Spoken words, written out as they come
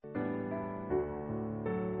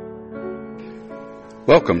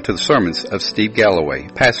Welcome to the sermons of Steve Galloway,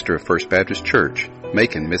 pastor of First Baptist Church,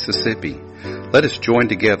 Macon, Mississippi. Let us join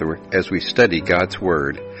together as we study God's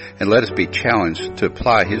Word, and let us be challenged to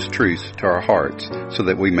apply His truths to our hearts so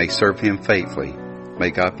that we may serve Him faithfully. May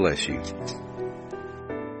God bless you.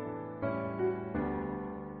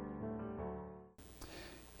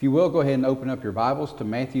 If you will, go ahead and open up your Bibles to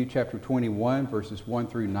Matthew chapter 21, verses 1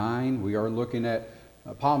 through 9. We are looking at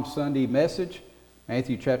a Palm Sunday message.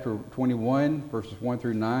 Matthew chapter 21, verses 1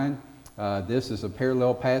 through 9. This is a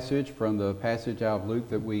parallel passage from the passage out of Luke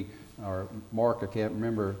that we, or Mark, I can't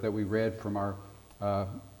remember, that we read from our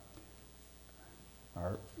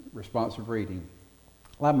responsive reading.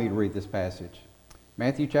 Allow me to read this passage.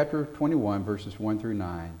 Matthew chapter 21, verses 1 through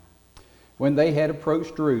 9. When they had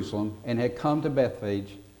approached Jerusalem and had come to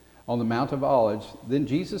Bethphage on the Mount of Olives, then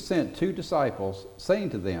Jesus sent 2 disciples,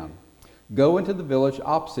 saying to them, "Go into the village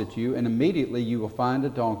opposite you, and immediately you will find a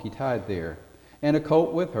donkey tied there, and a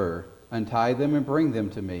colt with her. Untie them and bring them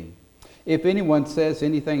to me. If anyone says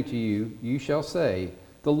anything to you, you shall say,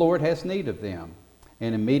 'The Lord has need of them,'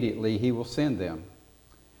 and immediately he will send them."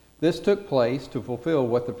 This took place to fulfill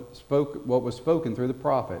what was spoken through the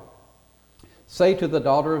prophet. "Say to the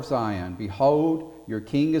daughter of Zion, Behold, your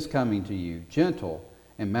king is coming to you, gentle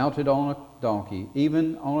and mounted on a donkey,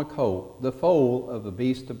 even on a colt, the foal of a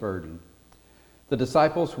beast of burden." The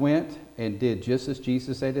disciples went and did just as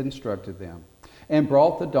Jesus had instructed them, and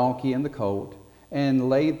brought the donkey and the colt, and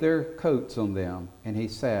laid their coats on them, and he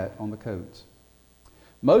sat on the coats.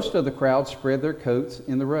 Most of the crowd spread their coats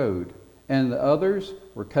in the road, and the others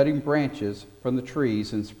were cutting branches from the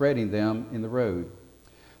trees and spreading them in the road.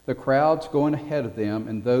 The crowds going ahead of them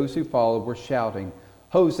and those who followed were shouting,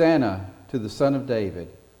 "Hosanna to the Son of David!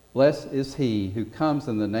 Blessed is he who comes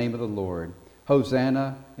in the name of the Lord!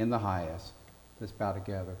 Hosanna in the highest!" Let's bow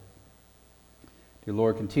together. Dear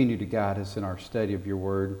Lord, continue to guide us in our study of your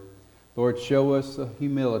word. Lord, show us the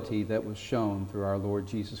humility that was shown through our Lord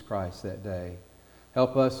Jesus Christ that day.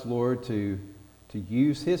 Help us, Lord, to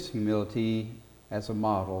use his humility as a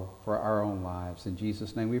model for our own lives. In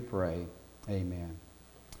Jesus' name we pray. Amen.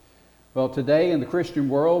 Well, today in the Christian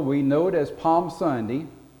world, we know it as Palm Sunday.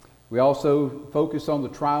 We also focus on the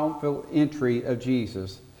triumphal entry of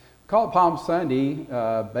Jesus. We call it Palm Sunday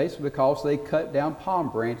basically because they cut down palm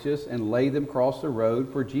branches and laid them across the road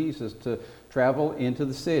for Jesus to travel into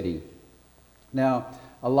the city. Now,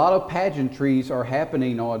 a lot of pageantries are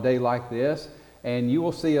happening on a day like this, and you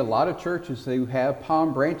will see a lot of churches who have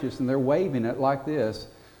palm branches and they're waving it like this.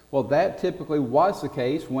 Well, that typically was the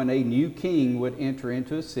case when a new king would enter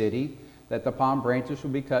into a city, that the palm branches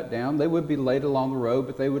would be cut down. They would be laid along the road,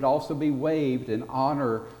 but they would also be waved in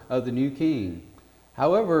honor of the new king.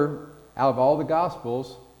 However, out of all the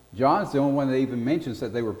Gospels, John's the only one that even mentions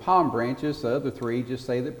that they were palm branches. The other 3 just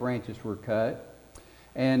say that branches were cut.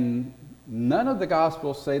 And none of the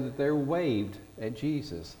Gospels say that they were waved at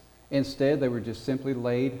Jesus. Instead, they were just simply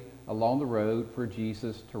laid along the road for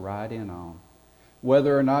Jesus to ride in on.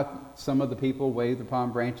 Whether or not some of the people waved the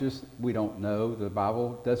palm branches, we don't know. The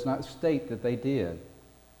Bible does not state that they did.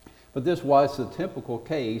 But this was the typical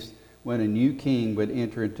case when a new king would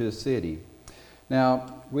enter into a city.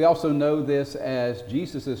 Now, we also know this as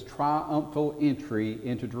Jesus' triumphal entry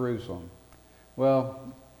into Jerusalem. Well,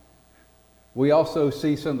 we also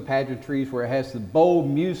see some of the pageantries where it has the bold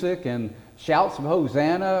music and shouts of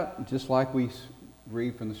Hosanna, just like we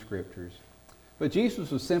read from the Scriptures. But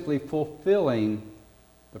Jesus was simply fulfilling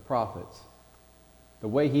the prophets. The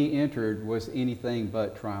way he entered was anything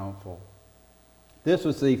but triumphal. This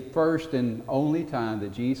was the first and only time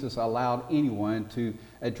that Jesus allowed anyone to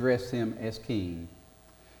address him as king.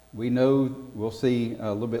 We know, we'll see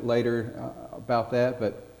a little bit later about that,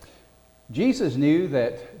 but Jesus knew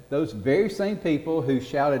that those very same people who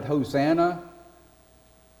shouted Hosanna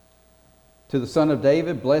to the Son of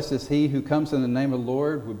David, blessed is he who comes in the name of the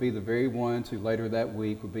Lord, would be the very ones who later that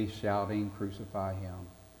week would be shouting, "Crucify him."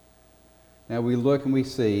 Now we look and we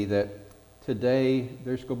see that today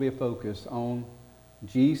there's going to be a focus on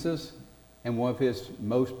Jesus and one of his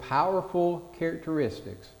most powerful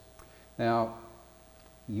characteristics. Now,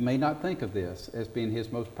 you may not think of this as being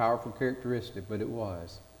his most powerful characteristic, but it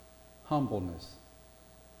was humbleness.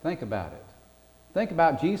 Think about it. Think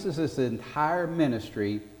about Jesus' entire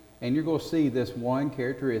ministry, and you're going to see this one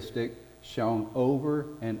characteristic shown over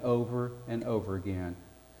and over and over again: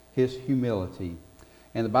 his humility.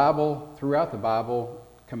 And the Bible, throughout the Bible,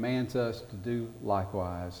 commands us to do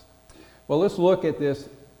likewise. Well, let's look at this,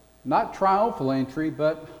 not triumphal entry,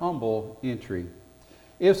 but humble entry.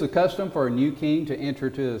 It was the custom for a new king to enter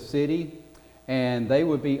to a city, and they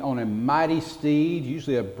would be on a mighty steed,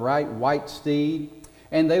 usually a bright white steed,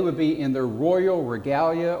 And they would be in their royal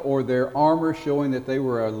regalia or their armor showing that they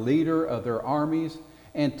were a leader of their armies.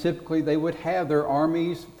 And typically they would have their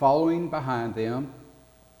armies following behind them.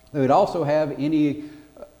 They would also have any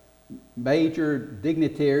major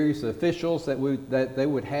dignitaries, officials that they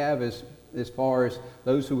would have as far as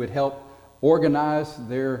those who would help organize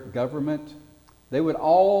their government. They would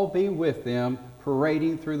all be with them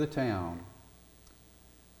parading through the town.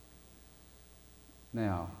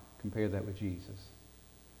 Now, compare that with Jesus.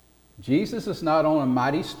 Jesus is not on a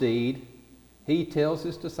mighty steed. He tells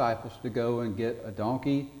his disciples to go and get a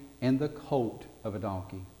donkey and the colt of a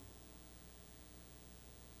donkey.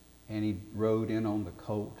 And he rode in on the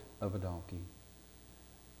colt of a donkey.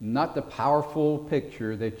 Not the powerful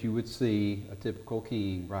picture that you would see a typical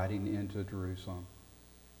king riding into Jerusalem.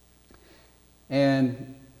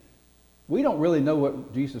 And we don't really know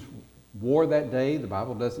what Jesus wore that day. The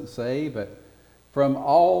Bible doesn't say, but from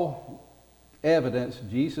all evidence,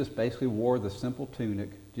 Jesus basically wore the simple tunic,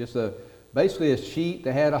 just basically a sheet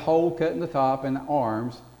that had a hole cut in the top and the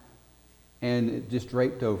arms, and it just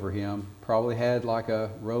draped over him. Probably had like a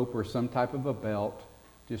rope or some type of a belt,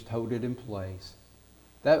 just hold it in place.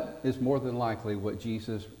 That is more than likely what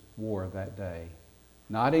Jesus wore that day.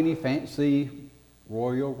 Not any fancy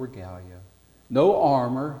royal regalia, no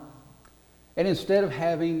armor, and instead of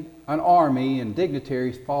having an army and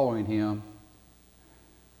dignitaries following him,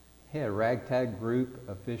 he had a ragtag group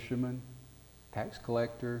of fishermen, tax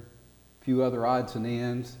collector, a few other odds and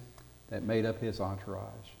ends that made up his entourage.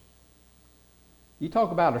 You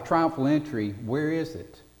talk about a triumphal entry, where is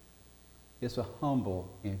it? It's a humble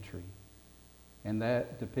entry. And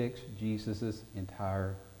that depicts Jesus'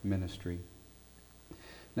 entire ministry.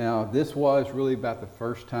 Now, this was really about the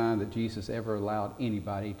first time that Jesus ever allowed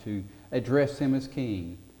anybody to address him as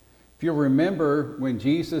king. If you'll remember when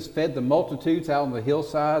Jesus fed the multitudes out on the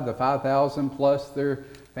hillside, the 5,000 plus their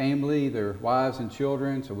family, their wives and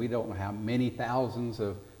children, so we don't know how many thousands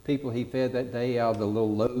of people he fed that day out of the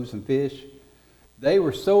little loaves and fish. They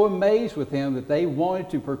were so amazed with him that they wanted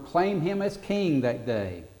to proclaim him as king that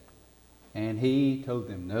day. And he told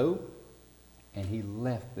them no, and he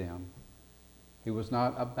left them. He was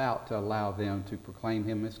not about to allow them to proclaim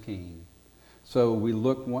him as king. So we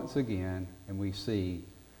look once again and we see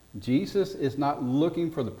Jesus is not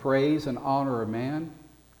looking for the praise and honor of man.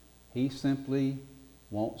 He simply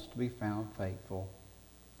wants to be found faithful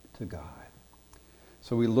to God.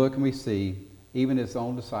 So we look and we see even his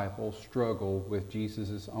own disciples struggle with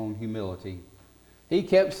Jesus' own humility. He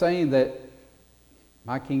kept saying that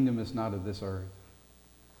my kingdom is not of this earth.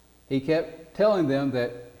 He kept telling them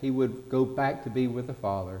that he would go back to be with the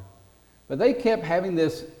Father. But they kept having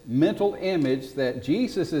this mental image that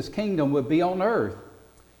Jesus' kingdom would be on earth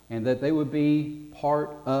and that they would be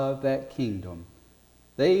part of that kingdom.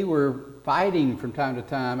 They were fighting from time to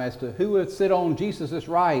time as to who would sit on Jesus'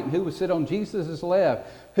 right and who would sit on Jesus' left,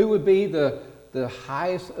 who would be the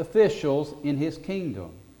highest officials in his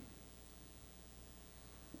kingdom.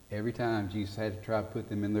 Every time Jesus had to try to put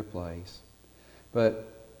them in their place.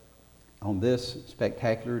 But on this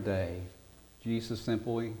spectacular day, Jesus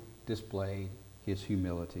simply displayed his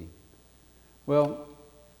humility. Well,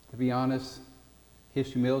 to be honest,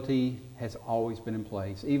 his humility has always been in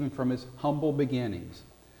place, even from his humble beginnings.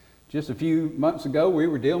 Just a few months ago, we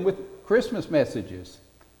were dealing with Christmas messages.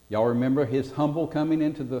 Y'all remember his humble coming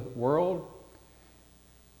into the world?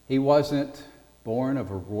 He wasn't born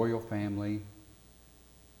of a royal family.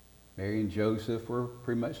 Mary and Joseph were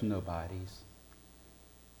pretty much nobodies.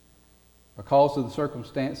 Because of the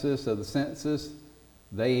circumstances of the census,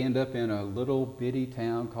 they end up in a little bitty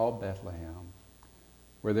town called Bethlehem,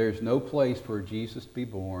 where there's no place for Jesus to be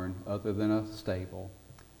born other than a stable.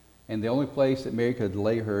 And the only place that Mary could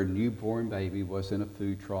lay her newborn baby was in a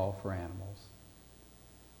food trough for animals.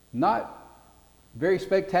 Not very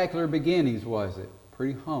spectacular beginnings, was it?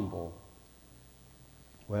 Pretty humble.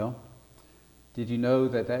 Well, did you know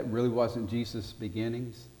that that really wasn't Jesus'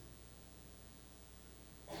 beginnings?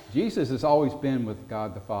 Jesus has always been with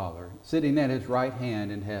God the Father, sitting at his right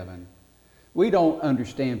hand in heaven. We don't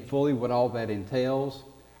understand fully what all that entails,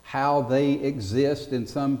 how they exist in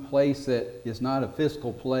some place that is not a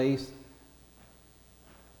physical place.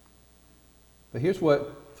 But here's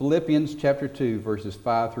what Philippians chapter 2, verses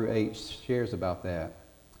 5 through 8 shares about that.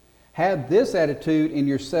 Have this attitude in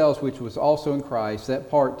yourselves, which was also in Christ. That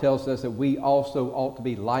part tells us that we also ought to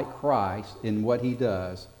be like Christ in what he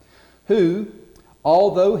does, who,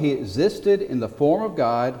 although he existed in the form of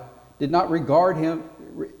God, did not regard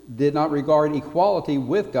equality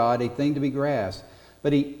with God a thing to be grasped,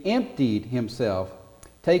 but he emptied himself,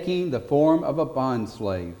 taking the form of a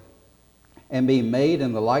bondslave, and being made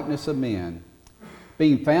in the likeness of men.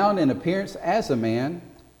 Being found in appearance as a man,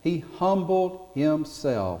 he humbled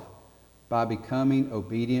himself by becoming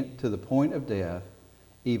obedient to the point of death,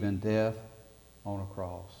 even death on a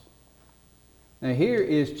cross. Now here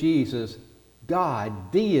is Jesus,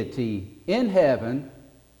 God, deity in heaven,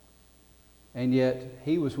 and yet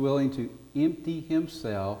he was willing to empty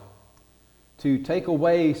himself, to take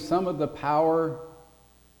away some of the power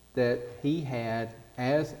that he had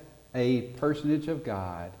as a personage of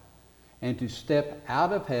God, and to step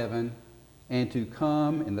out of heaven and to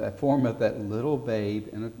come in the form of that little babe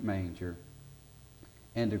in a manger,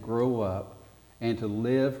 and to grow up and to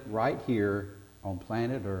live right here on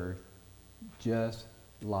planet Earth just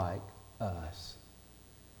like us.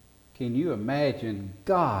 Can you imagine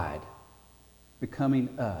God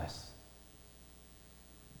becoming us?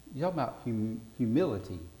 You talk about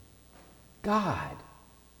humility. God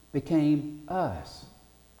became us.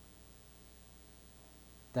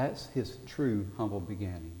 That's his true humble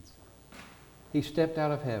beginnings. He stepped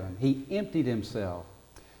out of heaven. He emptied himself.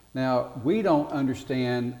 Now, we don't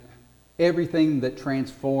understand everything that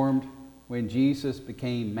transformed when Jesus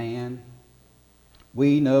became man.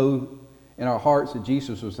 We know in our hearts that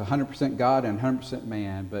Jesus was 100% God and 100%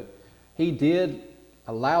 man, but he did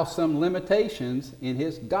allow some limitations in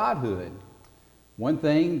his godhood. One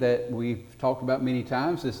thing that we've talked about many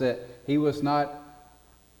times is that he was not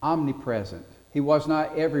omnipresent. He was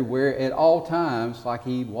not everywhere at all times like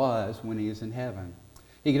he was when he was in heaven.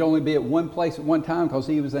 He could only be at one place at one time because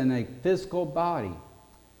he was in a physical body.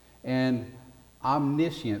 And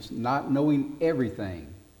omniscience, not knowing everything.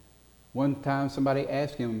 One time somebody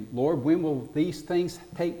asked him, Lord, when will these things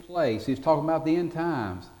take place? He was talking about the end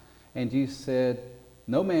times. And Jesus said,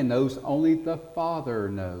 no man knows, only the Father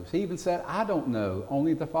knows. He even said, I don't know,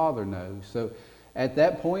 only the Father knows. So at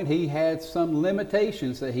that point, he had some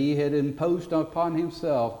limitations that he had imposed upon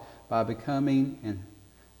himself by becoming and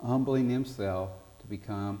humbling himself to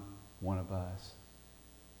become one of us.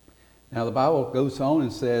 Now, the Bible goes on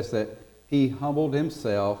and says that he humbled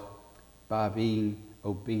himself by being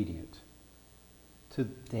obedient to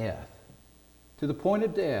death, to the point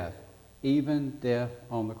of death, even death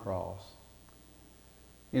on the cross.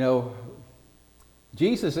 You know,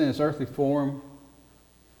 Jesus in his earthly form,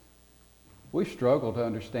 we struggle to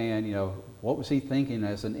understand, what was he thinking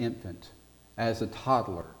as an infant, as a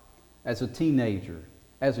toddler, as a teenager,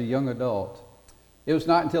 as a young adult. It was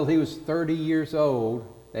not until he was 30 years old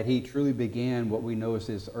that he truly began what we know as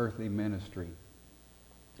his earthly ministry.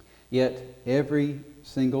 Yet every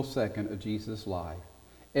single second of Jesus' life,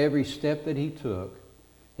 every step that he took,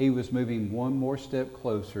 he was moving one more step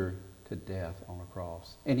closer to death on a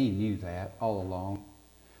cross. And he knew that all along.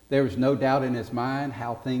 There was no doubt in his mind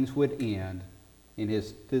how things would end in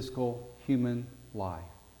his physical human life.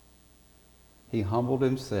 He humbled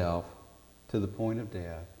himself to the point of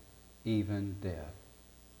death, even death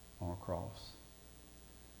on a cross.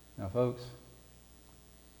 Now, folks,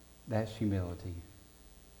 that's humility.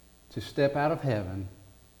 To step out of heaven,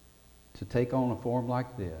 to take on a form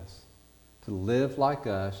like this, to live like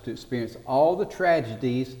us, to experience all the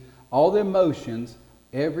tragedies, all the emotions,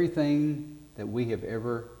 everything that we have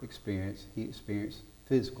ever experienced, he experienced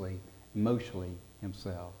physically, emotionally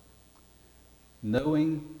himself.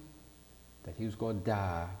 Knowing that he was going to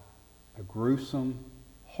die a gruesome,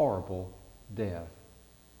 horrible death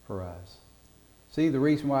for us. See, the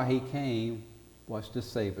reason why he came was to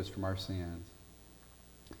save us from our sins.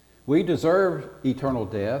 We deserve eternal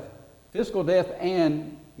death, physical death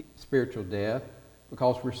and spiritual death,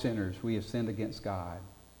 because we're sinners. We have sinned against God.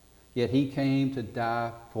 Yet he came to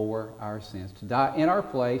die for our sins, to die in our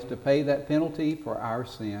place, to pay that penalty for our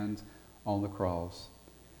sins on the cross.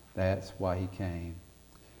 That's why he came.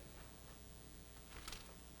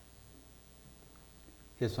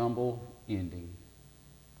 His humble ending.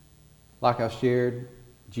 Like I shared,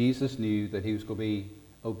 Jesus knew that he was going to be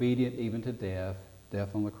obedient even to death,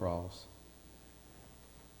 death on the cross.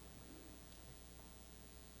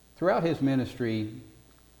 Throughout his ministry,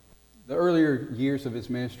 the earlier years of his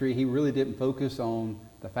ministry, he really didn't focus on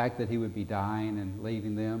the fact that he would be dying and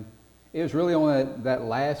leaving them. It was really on that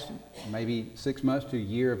last maybe 6 months to a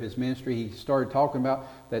year of his ministry, he started talking about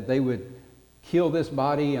that they would kill this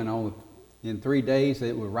body and in 3 days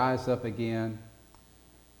it would rise up again.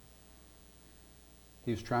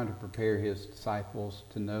 He was trying to prepare his disciples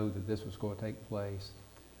to know that this was going to take place.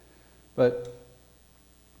 But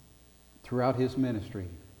throughout his ministry,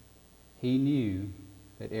 he knew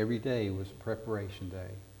that every day was a preparation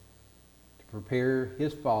day to prepare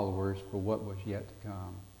his followers for what was yet to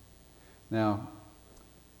come. Now,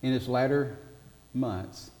 in his latter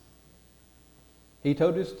months, he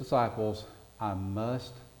told his disciples, I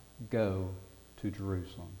must go to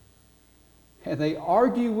Jerusalem. And they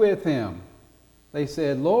argue with him. They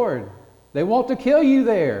said, Lord, they want to kill you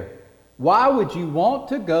there. Why would you want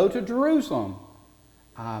to go to Jerusalem?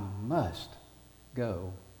 I must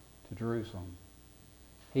go to Jerusalem.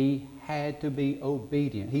 He had to be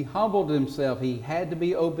obedient. He humbled himself. He had to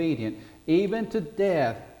be obedient, even to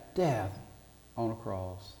death on a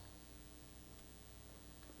cross.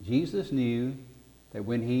 Jesus knew that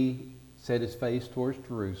when he set his face towards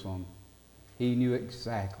Jerusalem, he knew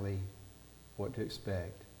exactly what to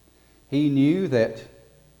expect. He knew that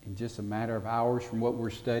in just a matter of hours from what we're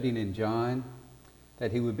studying in John,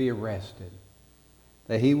 that he would be arrested,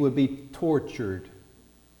 that he would be tortured,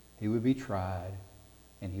 he would be tried,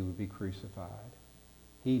 and he would be crucified.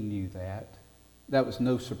 He knew that. That was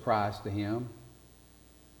no surprise to him.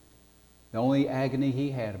 The only agony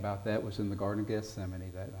he had about that was in the Garden of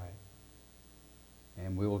Gethsemane that night.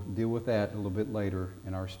 And we'll deal with that a little bit later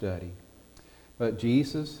in our study. But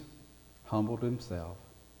Jesus humbled himself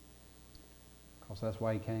because that's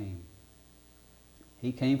why he came.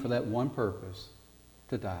 He came for that one purpose,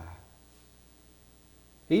 to die.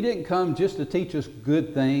 He didn't come just to teach us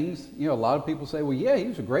good things. You know, a lot of people say, well, yeah, he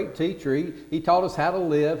was a great teacher. He taught us how to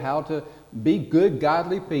live, how to be good,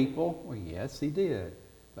 godly people. Well, yes, he did.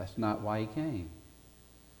 That's not why he came.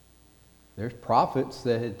 There's prophets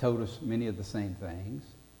that had told us many of the same things.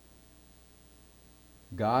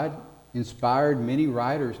 God inspired many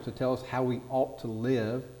writers to tell us how we ought to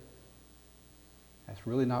live. That's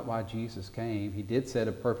really not why Jesus came. He did set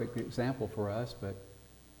a perfect example for us, but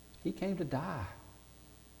he came to die.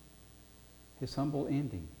 His humble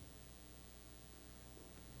ending.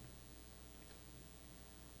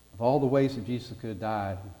 Of all the ways that Jesus could have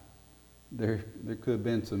died, there could have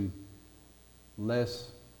been some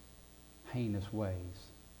less heinous ways.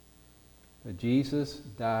 But Jesus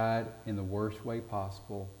died in the worst way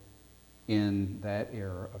possible in that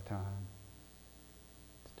era of time.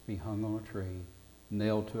 To be hung on a tree,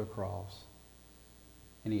 nailed to a cross.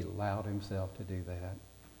 And he allowed himself to do that.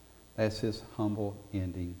 That's his humble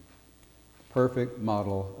ending. Perfect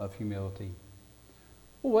model of humility.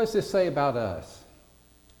 Well, what does this say about us?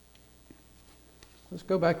 Let's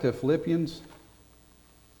go back to Philippians.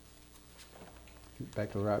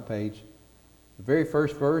 Back to the right page. The very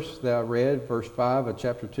first verse that I read, verse 5 of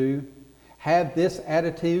chapter 2. Have this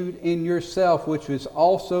attitude in yourself, which was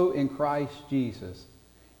also in Christ Jesus.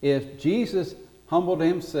 If Jesus humbled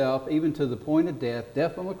himself even to the point of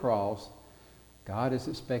death on the cross, God is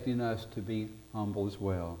expecting us to be humble as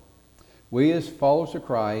well. We as followers of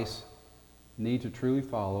Christ need to truly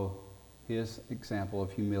follow his example of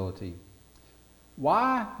humility.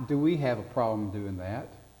 Why do we have a problem doing that?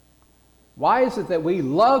 Why is it that we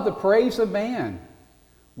love the praise of man?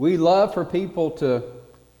 We love for people to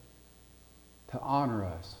honor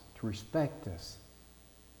us, to respect us.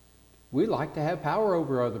 We like to have power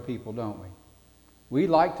over other people, don't we? We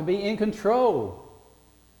like to be in control.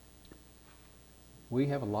 We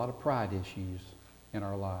have a lot of pride issues in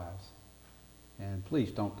our lives. And please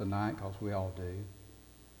don't deny it, because we all do.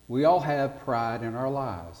 We all have pride in our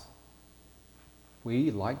lives. We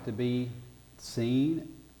like to be seen.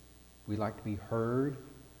 We like to be heard.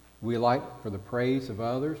 We like for the praise of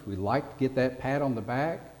others. We like to get that pat on the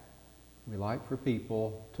back. We like for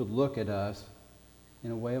people to look at us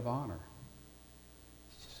in a way of honor.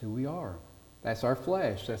 It's just who we are. That's our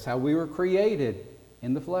flesh. That's how we were created,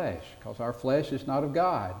 in the flesh, because our flesh is not of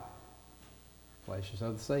God. Our flesh is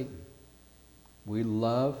of Satan. We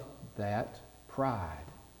love that pride.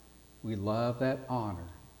 We love that honor.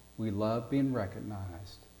 We love being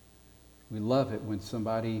recognized. We love it when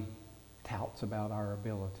somebody touts about our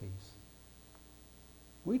abilities.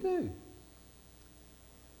 We do.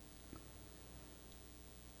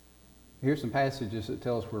 Here's some passages that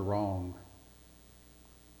tell us we're wrong.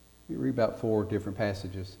 We read about 4 different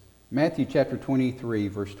passages. Matthew chapter 23,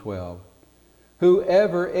 verse 12.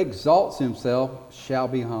 Whoever exalts himself shall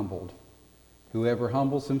be humbled. Whoever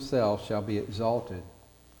humbles himself shall be exalted.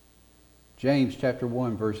 James chapter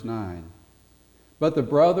 1, verse 9. But the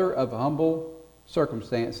brother of humble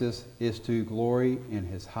circumstances is to glory in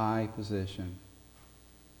his high position.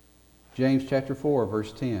 James chapter 4,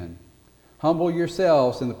 verse 10. Humble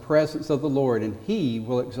yourselves in the presence of the Lord, and he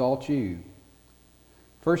will exalt you.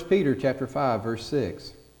 1 Peter chapter 5, verse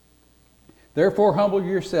 6. Therefore humble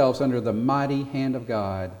yourselves under the mighty hand of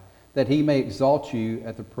God, that he may exalt you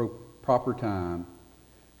at the proper time.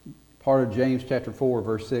 Part of James chapter 4,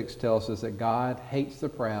 verse 6 tells us that God hates the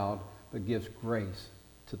proud, but gives grace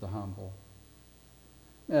to the humble.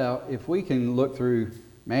 Now, if we can look through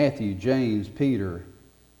Matthew, James, Peter,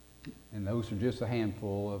 and those are just a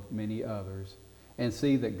handful of many others, and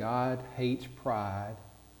see that God hates pride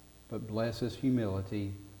but blesses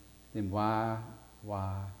humility, then why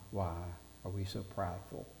are we so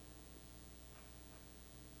prideful?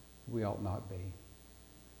 We ought not be.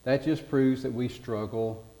 That just proves that we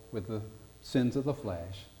struggle with the sins of the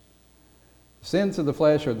flesh. The sins of the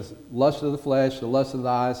flesh are the lust of the flesh, the lust of the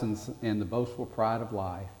eyes, and the boastful pride of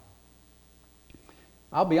life.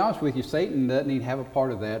 I'll be honest with you, Satan doesn't even have a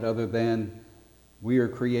part of that other than we are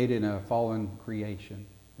created in a fallen creation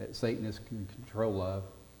that Satan is in control of.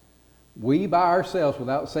 We by ourselves,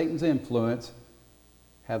 without Satan's influence,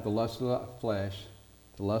 have the lust of the flesh,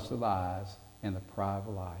 the lust of the eyes, and the pride of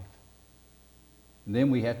life. And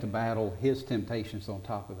then we have to battle his temptations on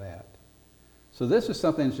top of that. So this is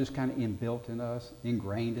something that's just kind of inbuilt in us,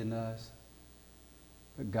 ingrained in us.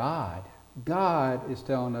 But God is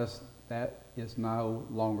telling us that is no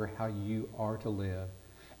longer how you are to live.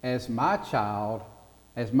 As my child,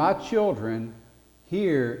 as my children,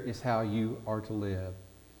 here is how you are to live.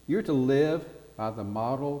 You're to live by the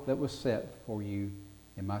model that was set for you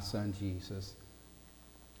in my Son Jesus.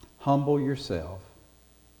 Humble yourself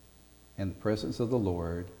in the presence of the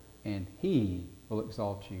Lord, and He will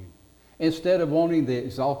exalt you. Instead of wanting the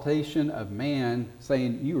exaltation of man,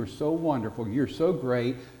 saying, you are so wonderful, you're so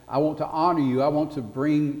great, I want to honor you, I want to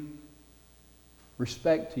bring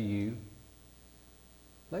respect to you,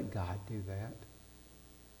 let God do that.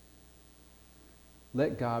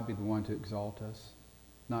 Let God be the one to exalt us,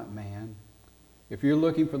 not man. If you're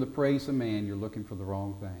looking for the praise of man, you're looking for the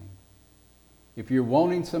wrong thing. If you're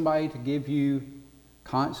wanting somebody to give you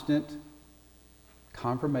constant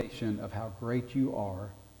confirmation of how great you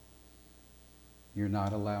are, you're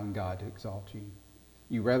not allowing God to exalt you.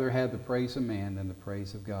 You rather have the praise of man than the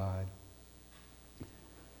praise of God.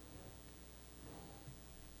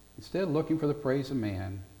 Instead of looking for the praise of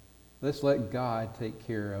man, let's let God take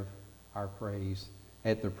care of our praise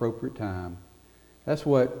at the appropriate time. That's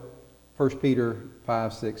what 1 Peter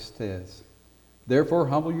 5:6 says. Therefore,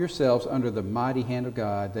 humble yourselves under the mighty hand of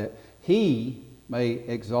God, that He may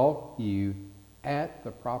exalt you at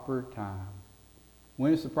the proper time.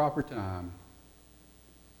 When is the proper time?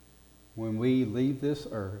 When we leave this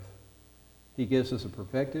earth. He gives us a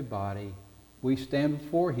perfected body. We stand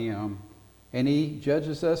before Him, and He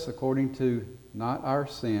judges us according to not our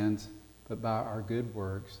sins, but by our good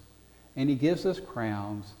works. And He gives us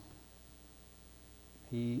crowns.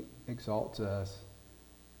 He exalts us.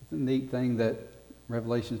 The neat thing that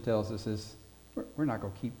Revelation tells us is we're not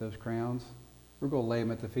going to keep those crowns. We're going to lay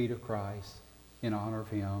them at the feet of Christ in honor of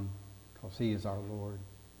Him, because He is our Lord.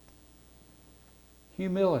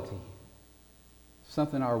 Humility,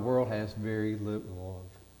 something our world has very little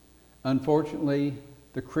of. Unfortunately,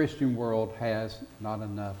 the Christian world has not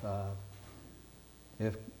enough of.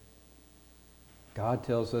 If God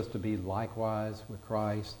tells us to be likewise with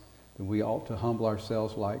Christ, then we ought to humble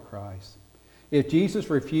ourselves like Christ. If Jesus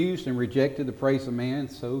refused and rejected the praise of man,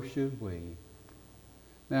 so should we.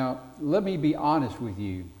 Now, let me be honest with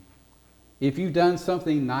you. If you've done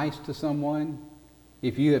something nice to someone,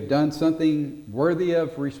 if you have done something worthy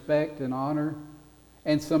of respect and honor,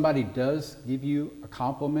 and somebody does give you a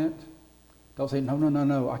compliment, don't say,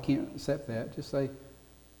 no, I can't accept that. Just say,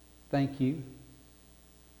 thank you.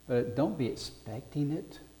 But don't be expecting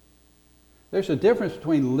it. There's a difference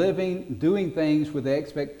between doing things with the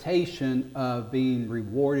expectation of being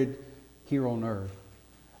rewarded here on earth,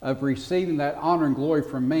 of receiving that honor and glory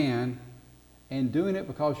from man, and doing it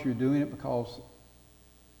because you're doing it because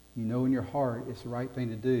you know in your heart it's the right thing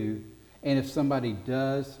to do. And if somebody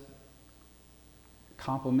does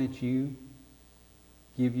compliment you,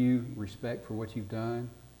 give you respect for what you've done,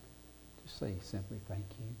 just say simply thank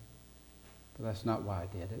you. But that's not why I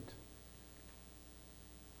did it.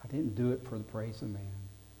 I didn't do it for the praise of man.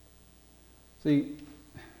 See,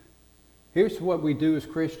 here's what we do as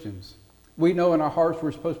Christians. We know in our hearts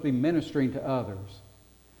we're supposed to be ministering to others.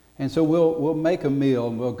 And so we'll make a meal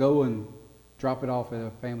and we'll go and drop it off at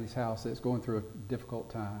a family's house that's going through a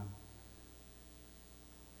difficult time.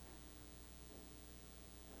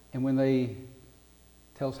 And when they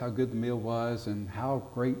tell us how good the meal was and how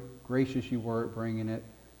gracious you were at bringing it,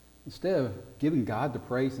 instead of giving God the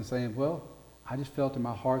praise and saying, well, I just felt in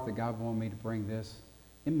my heart that God wanted me to bring this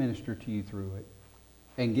and minister to you through it.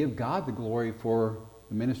 And give God the glory for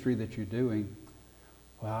the ministry that you're doing.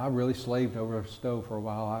 Well, I really slaved over a stove for a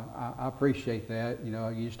while. I appreciate that. You know,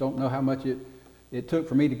 you just don't know how much it took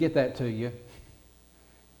for me to get that to you.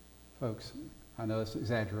 Folks, I know it's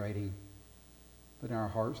exaggerating, but in our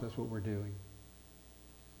hearts, that's what we're doing.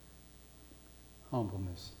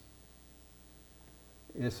 Humbleness.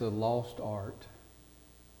 It's a lost art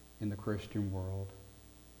in the Christian world.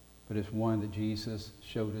 but it's one that Jesus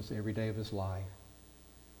showed us every day of his life.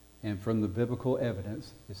 And from the biblical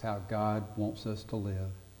evidence is how God wants us to live.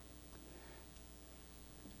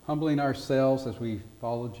 Humbling ourselves as we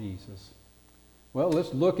follow Jesus. Well,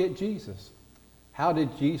 let's look at Jesus. How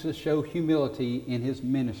did Jesus show humility in his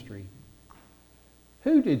ministry?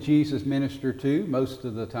 Who did Jesus minister to most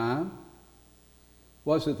of the time?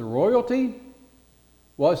 Was it the royalty?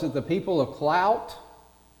 Was it the people of clout?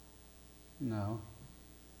 No.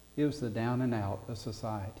 It was the down and out of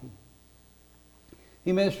society.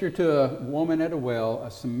 He ministered to a woman at a well,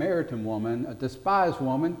 a Samaritan woman, a despised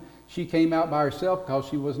woman. She came out by herself because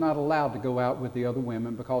she was not allowed to go out with the other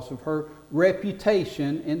women because of her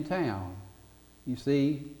reputation in town. You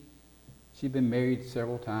see, she'd been married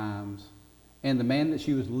several times, and the man that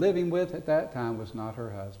she was living with at that time was not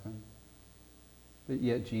her husband. But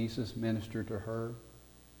yet Jesus ministered to her.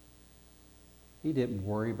 He didn't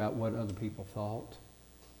worry about what other people thought.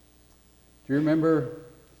 Do you remember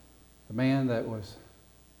the man that was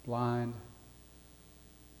blind?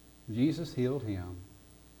 Jesus healed him.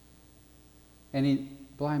 And the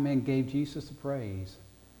blind man gave Jesus the praise.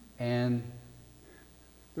 And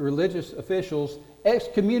the religious officials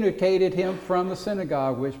excommunicated him from the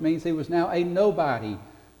synagogue, which means he was now a nobody.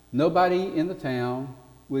 Nobody in the town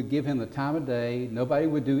would give him the time of day. Nobody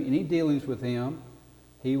would do any dealings with him.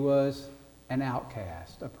 He was an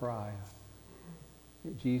outcast, a pariah.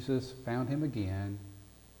 Yet Jesus found him again,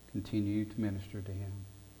 continued to minister to him.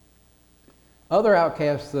 Other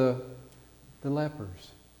outcasts, the lepers.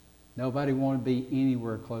 Nobody wanted to be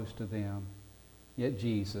anywhere close to them. Yet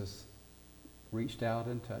Jesus reached out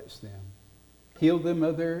and touched them, healed them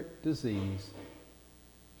of their disease,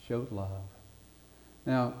 showed love.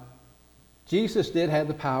 Now, Jesus did have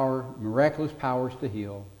the power, miraculous powers to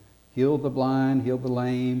heal. Healed the blind, healed the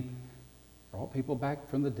lame, brought people back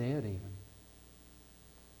from the dead even.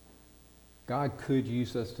 God could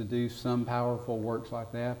use us to do some powerful works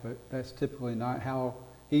like that, but that's typically not how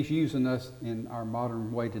he's using us in our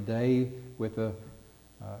modern way today, with the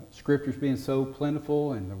scriptures being so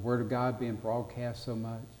plentiful and the Word of God being broadcast so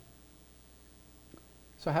much.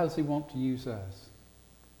 So how does he want to use us?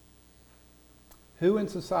 Who in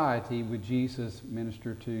society would Jesus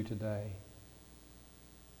minister to today?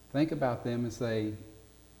 Think about them and say,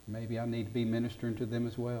 maybe I need to be ministering to them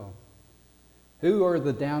as well. Who are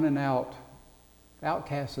the down and out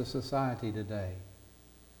outcasts of society today?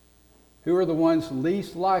 Who are the ones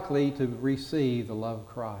least likely to receive the love of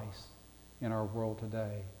Christ in our world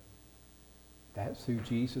today? That's who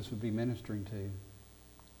Jesus would be ministering to,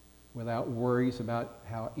 without worries about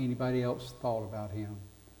how anybody else thought about him.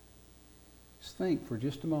 Just think for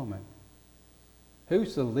just a moment.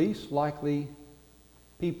 Who's the least likely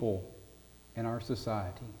people in our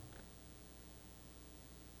society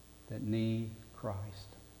that need Christ,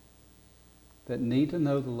 that need to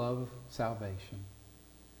know the love of salvation?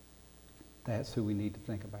 That's who we need to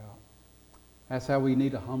think about. That's how we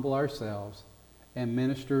need to humble ourselves and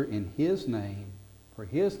minister in his name, for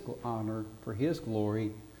his honor, for his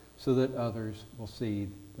glory, so that others will see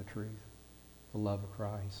the truth, the love of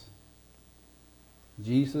Christ.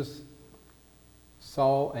 Jesus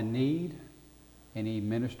saw a need, and he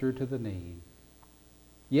ministered to the need.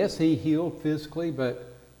 Yes, he healed physically,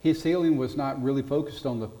 but his healing was not really focused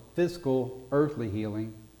on the physical, earthly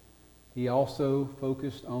healing. He also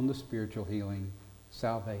focused on the spiritual healing,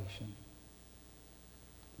 salvation.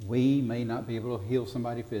 We may not be able to heal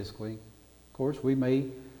somebody physically. Of course, we may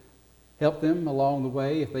help them along the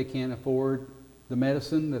way if they can't afford the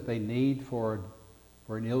medicine that they need for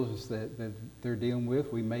an illness that they're dealing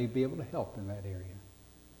with. We may be able to help in that area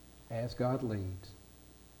as God leads.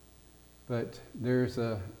 But there's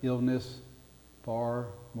an illness far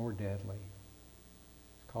more deadly.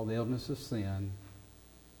 It's called the illness of sin.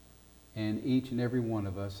 And each and every one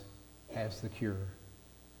of us has the cure.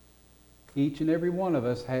 Each and every one of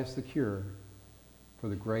us has the cure for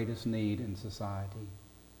the greatest need in society.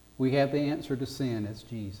 We have the answer to sin as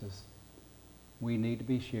Jesus. We need to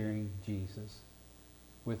be sharing Jesus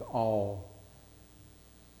with all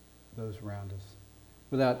those around us,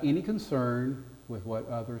 without any concern with what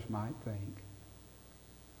others might think.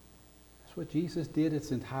 That's what Jesus did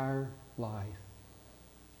his entire life.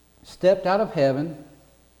 Stepped out of heaven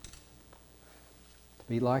to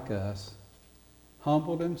be like us,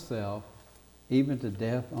 humbled himself even to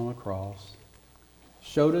death on a cross,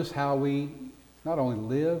 showed us how we not only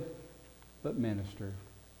live but minister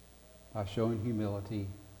by showing humility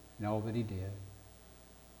in all that he did.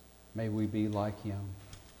 May we be like him.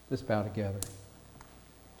 Let's bow together.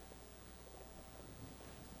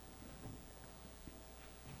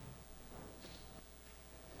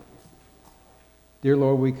 Dear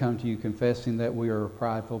Lord, we come to you confessing that we are a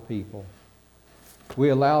prideful people. We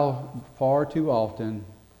allow far too often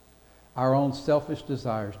our own selfish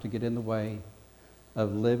desires to get in the way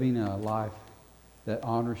of living a life that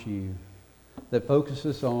honors you, that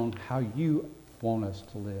focuses on how you want us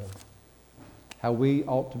to live, how we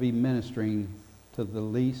ought to be ministering to the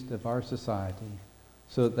least of our society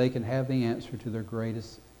so that they can have the answer to their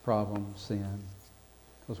greatest problem, sin.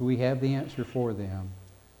 Because we have the answer for them,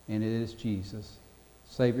 and it is Jesus,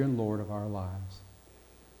 Savior and Lord of our lives.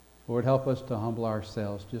 Lord, help us to humble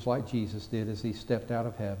ourselves just like Jesus did as he stepped out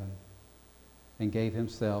of heaven and gave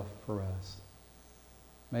himself for us.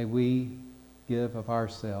 May we give of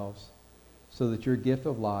ourselves so that your gift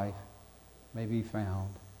of life may be found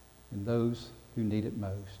in those who need it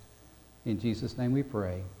most. In Jesus' name we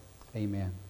pray. Amen.